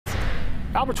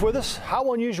Albert's with us.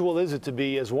 How unusual is it to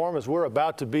be as warm as we're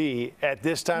about to be at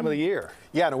this time of the year?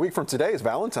 Yeah, and a week from today is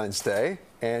Valentine's Day,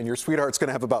 and your sweetheart's going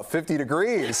to have about 50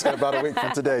 degrees in about a week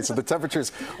from today, so the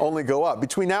temperatures only go up.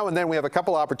 Between now and then, we have a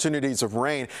couple opportunities of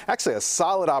rain, actually a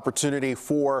solid opportunity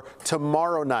for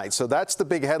tomorrow night. So that's the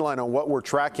big headline on what we're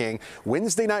tracking.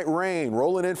 Wednesday night rain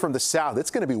rolling in from the south. It's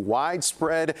going to be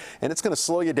widespread, and it's going to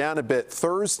slow you down a bit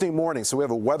Thursday morning. So we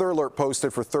have a weather alert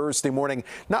posted for Thursday morning,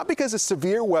 not because of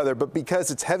severe weather, but because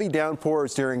it's heavy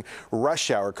downpours during rush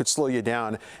hour. It could slow you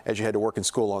down as you head to work and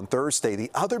school on Thursday.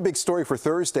 The other big story for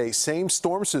Thursday, same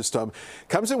storm system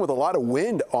comes in with a lot of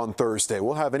wind on Thursday.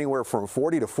 We'll have anywhere from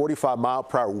 40 to 45 mile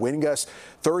per hour wind gusts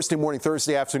Thursday morning,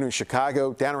 Thursday afternoon,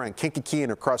 Chicago, down around Kankakee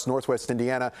and across northwest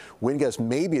Indiana. Wind gusts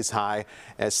may be as high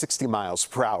as 60 miles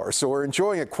per hour. So we're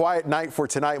enjoying a quiet night for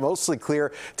tonight, mostly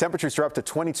clear. Temperatures are up to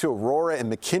 22 Aurora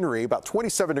and McHenry, about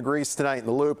 27 degrees tonight in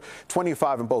the Loop,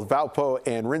 25 in both Valpo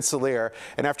and Rensselaer.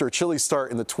 And after a chilly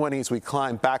start in the 20s, we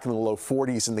climb back in the low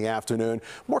 40s in the afternoon.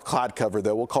 More cloud cover,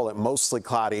 though. We'll call it mostly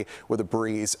cloudy with a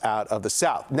breeze out of the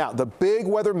south. Now, the big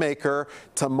weather maker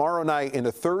tomorrow night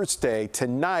into Thursday,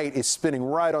 tonight is spinning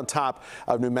right on top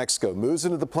of New Mexico. Moves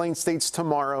into the Plain States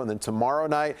tomorrow, and then tomorrow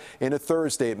night into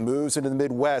Thursday, it moves into the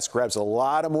Midwest, grabs a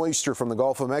lot of moisture from the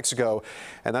Gulf of Mexico,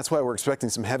 and that's why we're expecting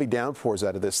some heavy downpours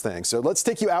out of this thing. So let's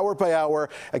take you hour by hour.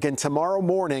 Again, tomorrow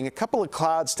morning, a couple of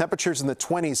clouds, temperatures in the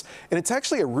 20s, and it's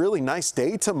actually a really nice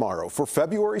day tomorrow. For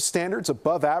February standards,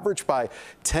 above average by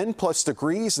 10 plus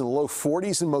degrees in the low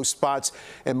 40s in most spots,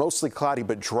 and mostly cloudy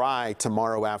but dry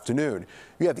tomorrow afternoon.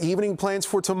 You have evening plans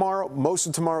for tomorrow. Most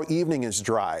of tomorrow evening is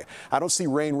dry. I don't see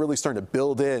rain really starting to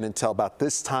build in until about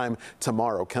this time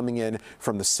tomorrow, coming in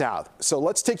from the south. So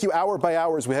let's take you hour by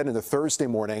hour as we head into Thursday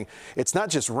morning. It's not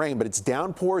just rain, but it's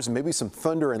downpours and maybe some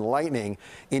thunder and lightning.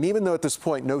 And even though at this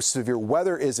point no severe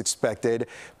weather is expected,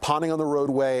 ponding on the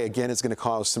roadway again is going to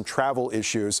cause some travel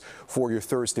issues for your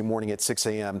Thursday morning at 6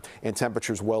 a.m. and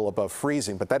temperatures well above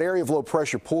freezing. But that area of low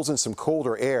pressure pulls in some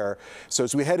colder air. So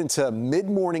as we head into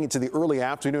mid-morning into the early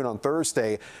afternoon on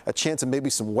Thursday, a chance of maybe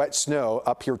some wet snow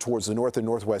up here towards the north and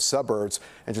northwest suburbs,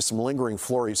 and just some lingering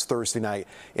flurries Thursday night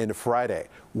into Friday.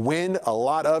 Wind, a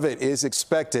lot of it is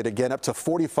expected, again up to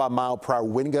 45 mile per hour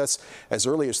wind gusts as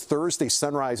early as Thursday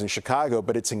sunrise in Chicago,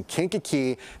 but it's in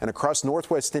Kankakee and across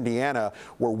northwest Indiana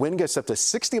where wind gusts up to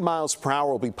 60 miles per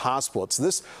hour will be possible. It's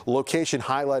this location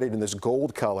highlighted in this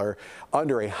gold color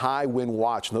under a high wind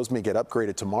watch, and those may get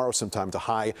upgraded tomorrow sometime to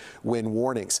high wind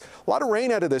warnings. A lot of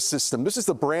rain out of this system. This is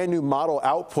the brand new model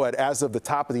output as of the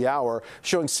top of the hour,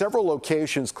 showing several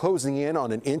locations closing in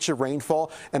on an inch of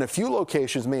rainfall, and a few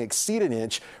locations may exceed an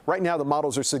inch. Right now, the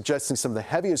models are suggesting some of the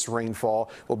heaviest rainfall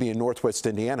will be in northwest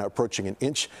Indiana, approaching an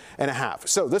inch and a half.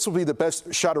 So this will be the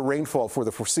best shot of rainfall for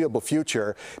the foreseeable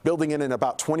future, building in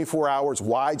about 24 hours,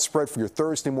 widespread for your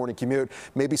Thursday morning commute.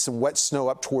 Maybe some wet snow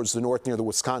up towards the north near the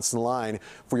Wisconsin line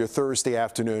for your Thursday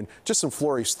afternoon. Just some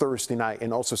flurries Thursday night,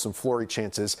 and also some flurry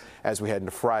chances as we head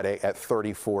into Friday at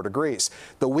 34 degrees.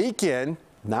 The weekend,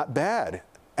 not bad.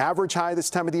 Average high this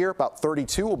time of the year, about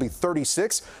 32, will be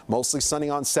 36. Mostly sunny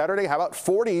on Saturday. How about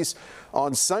 40s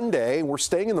on Sunday? We're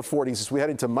staying in the 40s as we head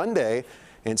into Monday.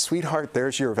 And sweetheart,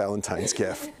 there's your Valentine's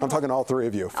gift. I'm talking all three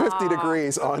of you. 50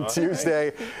 degrees on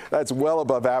Tuesday. That's well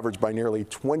above average by nearly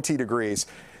 20 degrees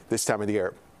this time of the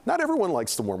year. Not everyone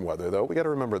likes the warm weather, though. We got to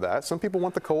remember that. Some people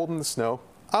want the cold and the snow.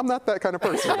 I'm not that kind of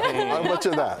person. I'll let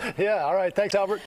you that. Yeah, all right. Thanks, Albert.